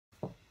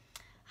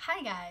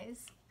Hi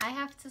guys, I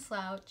have to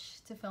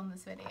slouch to film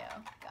this video.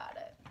 Got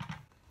it.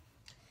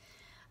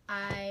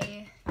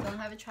 I don't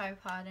have a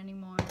tripod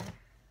anymore,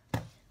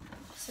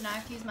 so now I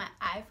have to use my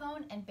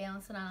iPhone and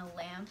balance it on a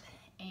lamp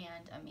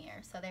and a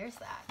mirror. So there's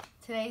that.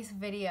 Today's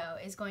video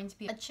is going to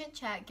be a chit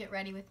chat get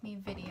ready with me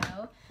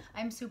video.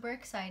 I'm super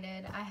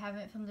excited. I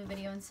haven't filmed a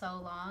video in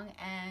so long,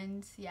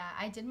 and yeah,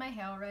 I did my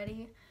hair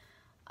already.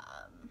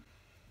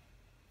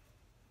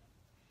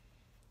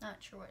 Not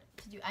sure what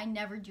to do. I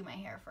never do my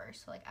hair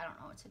first, so like I don't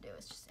know what to do.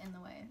 It's just in the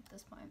way at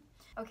this point.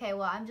 Okay,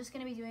 well I'm just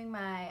gonna be doing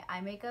my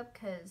eye makeup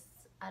because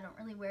I don't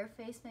really wear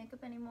face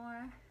makeup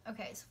anymore.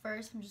 Okay, so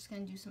first I'm just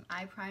gonna do some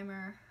eye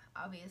primer.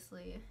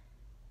 Obviously,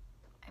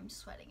 I'm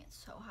sweating.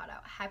 It's so hot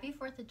out. Happy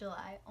 4th of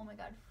July. Oh my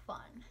god,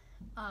 fun.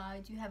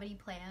 Do you have any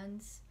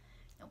plans?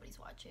 Nobody's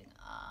watching.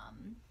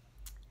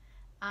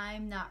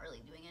 I'm not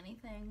really doing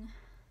anything.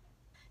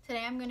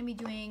 Today I'm gonna be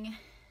doing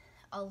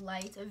a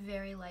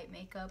very light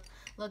makeup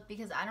look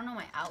because I don't know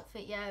my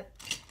outfit yet,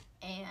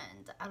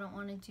 and I don't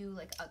want to do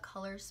like a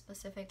color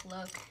specific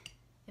look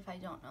if I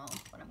don't know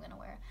what I'm gonna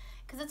wear,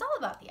 because it's all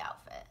about the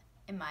outfit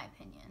in my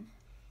opinion.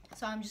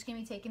 So I'm just gonna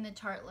be taking the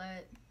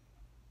Tartelette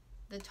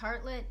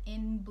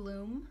in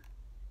Bloom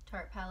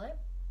Tarte palette.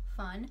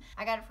 Fun.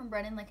 I got it from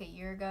Brennan like a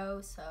year ago,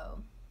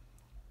 so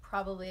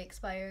probably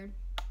expired.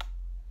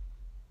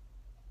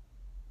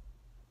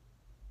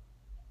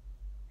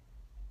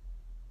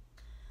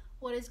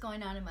 What is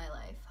going on in my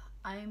life?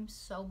 I'm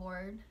so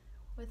bored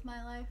with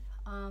my life.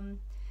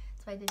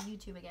 So I did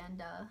YouTube again,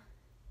 duh.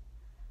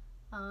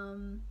 I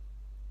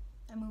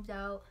moved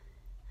out.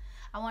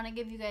 I want to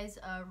give you guys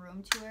a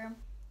room tour,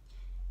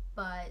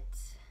 but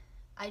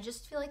I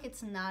just feel like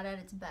it's not at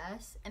its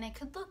best, and it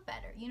could look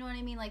better. You know what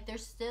I mean? Like,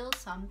 there's still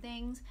some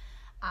things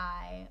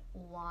I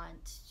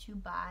want to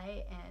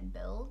buy and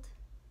build,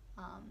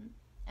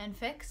 and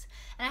fix,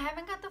 and I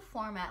haven't got the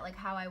format like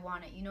how I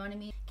want it, you know what I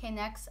mean? Okay,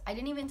 next, I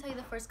didn't even tell you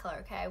the first color.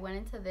 Okay, I went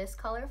into this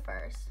color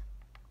first,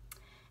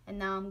 and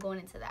now I'm going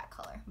into that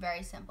color.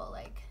 Very simple,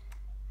 like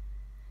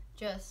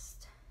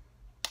just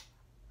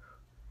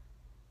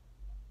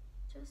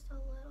a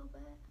little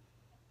bit.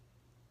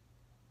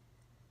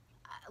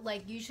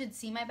 Like, you should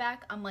see my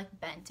back. I'm like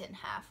bent in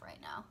half right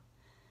now.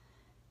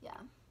 Yeah,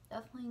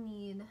 definitely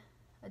need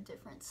a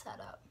different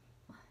setup.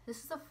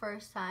 This is the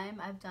first time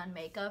I've done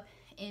makeup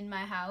in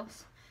my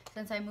house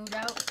since I moved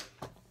out,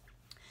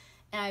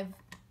 and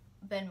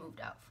I've been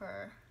moved out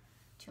for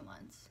 2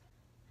 months.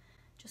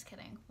 Just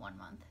kidding, 1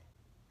 month.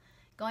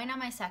 Going on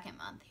my 2nd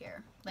month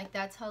here. Like,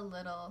 that's how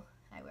little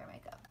I wear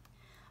makeup.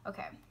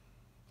 Okay,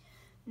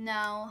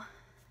 now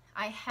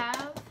I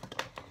have,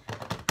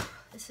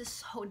 this is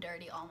so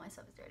dirty, all my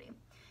stuff is dirty.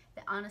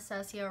 The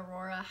Anastasia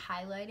Aurora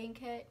highlighting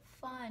kit.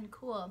 Fun,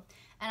 cool.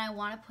 And I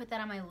want to put that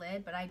on my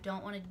lid, but I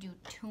don't want to do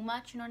too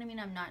much, you know what I mean?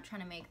 I'm not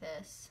trying to make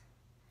this,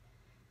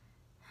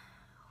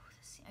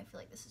 I feel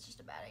like this is just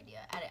a bad idea.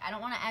 I don't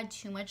want to add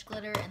too much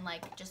glitter and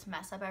like just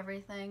mess up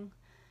everything.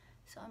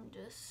 So I'm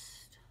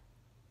just,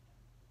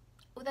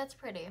 oh, that's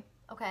pretty.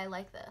 Okay, I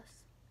like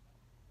this.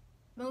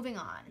 Moving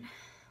on.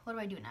 What do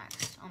I do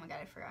next? Oh my god,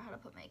 I forgot how to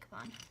put makeup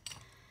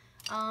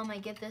on. I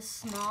get this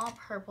small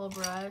purple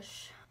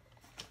brush.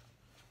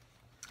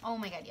 Oh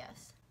my god,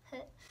 yes.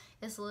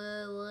 This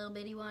little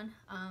bitty one.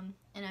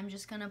 And I'm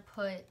just gonna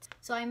put,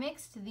 so I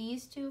mixed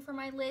these two for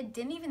my lid.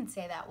 Didn't even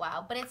say that,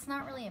 wow, but it's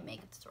not really a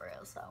makeup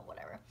tutorial, so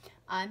whatever.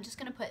 I'm just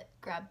gonna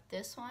grab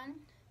this one.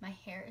 My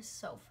hair is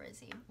so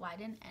frizzy. Why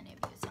didn't any of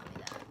you tell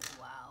me that?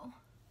 Wow.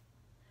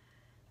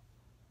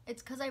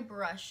 It's because I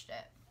brushed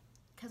it,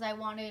 because I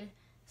wanted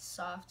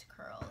soft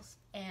curls,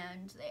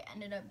 and they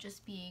ended up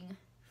just being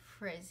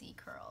frizzy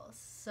curls.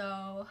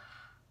 So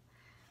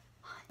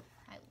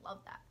I love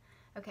that.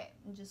 Okay,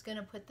 I'm just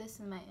gonna put this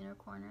in my inner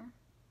corner.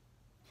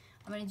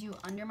 I'm gonna do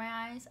under my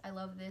eyes. I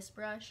love this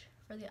brush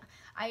for the,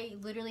 I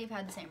literally have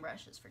had the same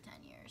brushes for 10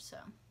 years, so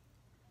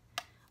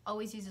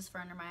always use this for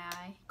under my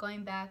eye.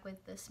 Going back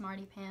with the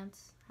Smarty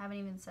Pants. Haven't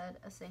even said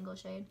a single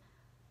shade.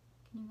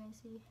 Can you guys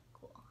see?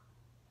 Cool.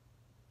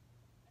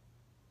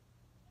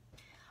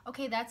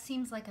 Okay, that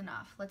seems like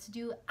enough. Let's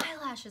do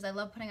eyelashes. I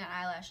love putting on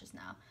eyelashes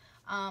now.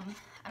 I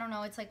don't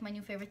know, it's like my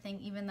new favorite thing,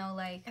 even though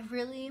like I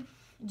really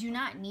do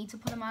not need to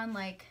put them on.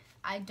 Like,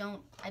 I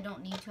don't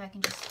need to. I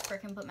can just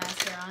freaking put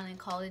mascara on and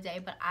call it a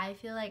day, but I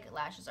feel like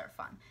lashes are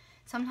fun.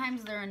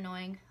 Sometimes they're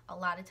annoying. A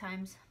lot of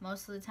times,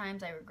 most of the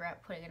times, I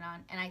regret putting it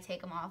on and I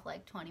take them off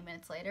like 20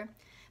 minutes later.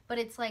 But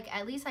it's like,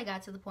 at least I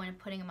got to the point of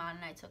putting them on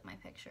and I took my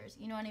pictures.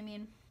 You know what I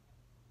mean?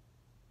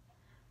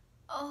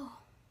 Oh,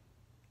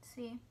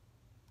 see?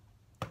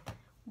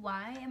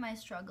 Why am I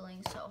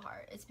struggling so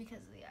hard? It's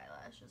because of the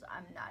eyelashes.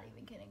 I'm not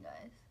even kidding,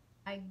 guys.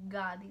 My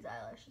god, these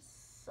eyelashes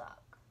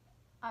suck.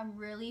 I'm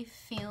really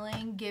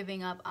feeling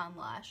giving up on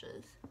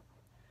lashes.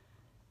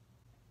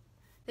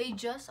 They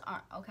just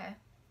aren't. Okay,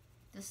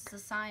 this is a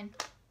sign.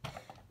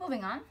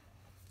 Moving on.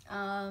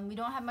 We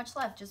don't have much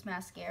left, just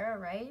mascara,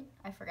 right?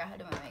 I forgot how to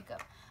do my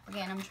makeup.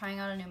 Again, I'm trying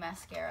out a new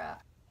mascara.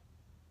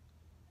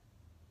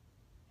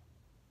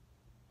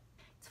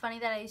 It's funny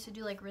that I used to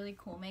do like really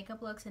cool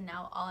makeup looks, and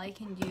now all I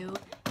can do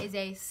is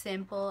a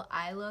simple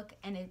eye look,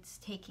 and it's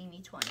taking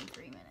me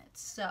 23 minutes.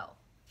 So,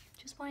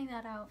 just pointing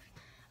that out.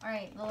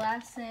 Alright, the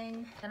last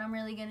thing that I'm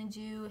really going to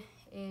do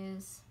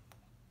is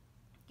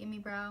Gimme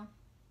Brow.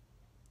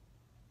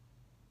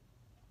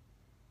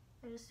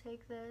 I just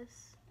take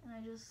this and I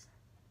just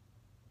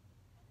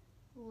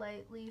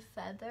lightly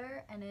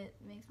feather, and it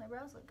makes my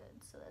brows look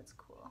good, so that's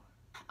cool.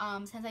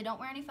 Since I don't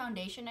wear any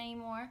foundation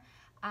anymore,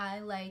 I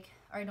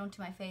don't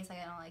do my face,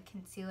 I don't like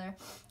concealer,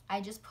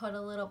 I just put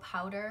a little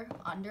powder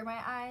under my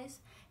eyes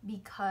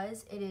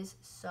because it is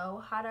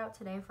so hot out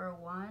today, for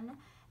one,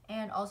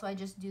 and also I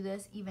just do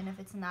this even if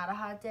it's not a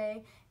hot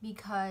day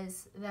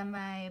because then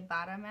my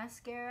bottom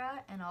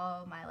mascara and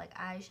all my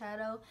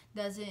eyeshadow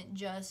doesn't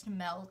just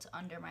melt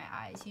under my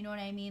eyes, you know what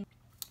I mean?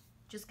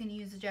 Just gonna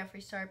use the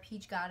Jeffree Star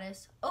Peach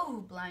Goddess.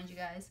 Oh, blind you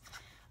guys.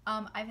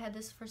 I've had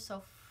this for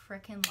so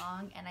freaking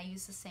long, and I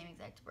use the same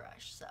exact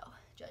brush, so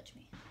judge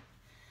me.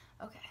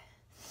 Okay,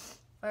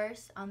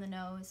 first on the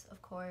nose,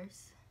 of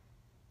course.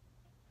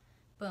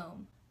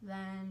 Boom.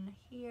 Then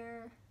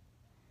here.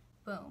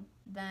 Boom.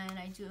 Then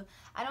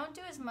I don't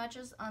do as much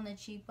as on the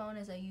cheekbone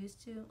as I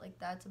used to. Like,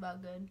 that's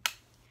about good.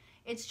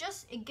 It's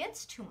just, it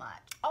gets too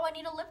much. Oh, I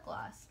need a lip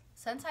gloss.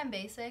 Since I'm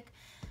basic,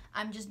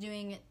 I'm just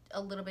doing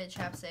a little bit of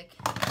chapstick.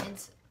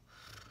 It's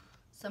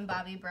some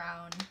Bobbi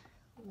Brown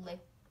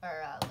lip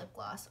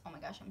gloss. Oh my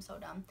gosh, I'm so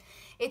dumb.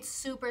 It's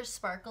super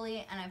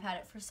sparkly, and I've had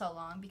it for so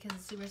long because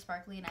it's super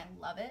sparkly and I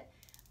love it.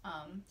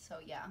 So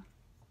yeah,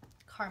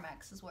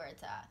 Carmex is where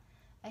it's at.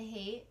 I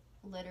hate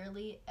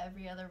literally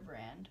every other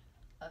brand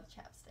of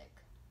chapstick.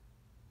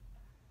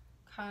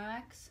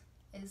 Carmex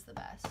is the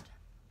best.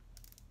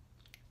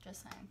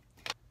 Just saying.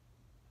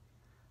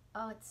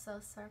 Oh, it's so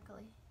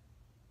sparkly.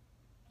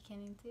 You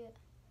can't even see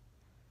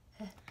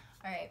it.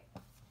 Alright,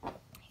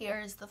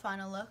 here's the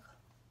final look.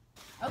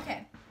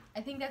 Okay,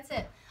 I think that's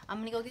it. I'm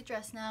gonna go get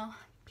dressed now.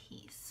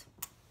 Peace.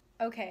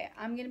 Okay,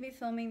 I'm gonna be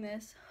filming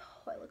this,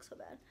 oh, I look so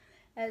bad,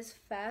 as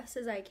fast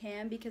as I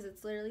can because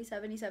it's literally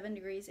 77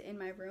 degrees in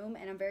my room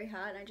and I'm very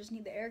hot and I just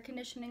need the air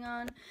conditioning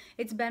on.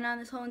 It's been on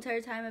this whole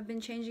entire time. I've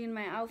been changing in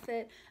my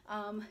outfit,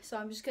 so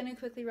I'm just gonna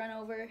quickly run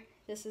over.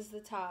 This is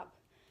the top.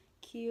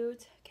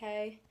 Cute,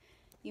 okay.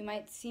 You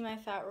might see my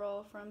fat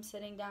roll from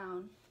sitting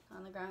down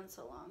on the ground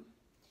so long.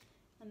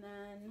 And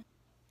then,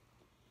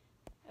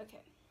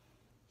 okay.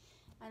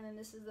 And then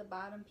this is the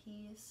bottom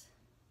piece.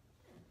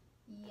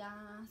 Yeah,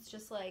 it's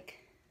just like,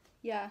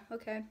 yeah,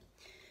 okay.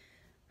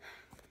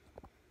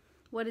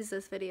 What is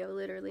this video,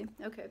 literally?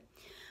 Okay.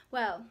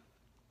 Well,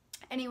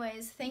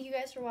 anyways, thank you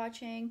guys for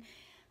watching.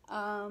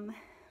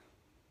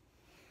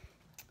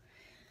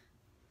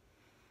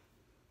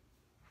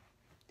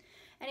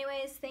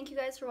 Anyways, thank you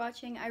guys for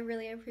watching. I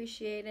really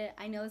appreciate it.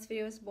 I know this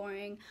video is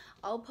boring.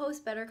 I'll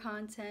post better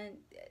content.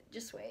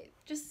 Just wait.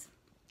 Just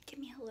give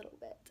me a little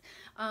bit.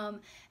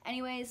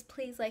 Anyways,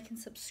 please like and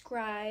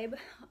subscribe.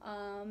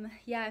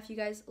 Yeah, if you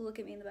guys look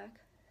at me in the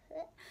back.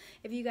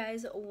 If you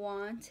guys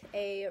want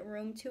a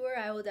room tour,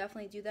 I will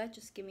definitely do that.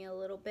 Just give me a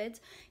little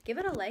bit. Give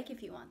it a like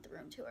if you want the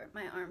room tour.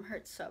 My arm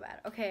hurts so bad.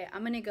 Okay,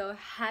 I'm gonna go.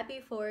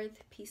 Happy 4th.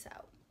 Peace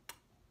out.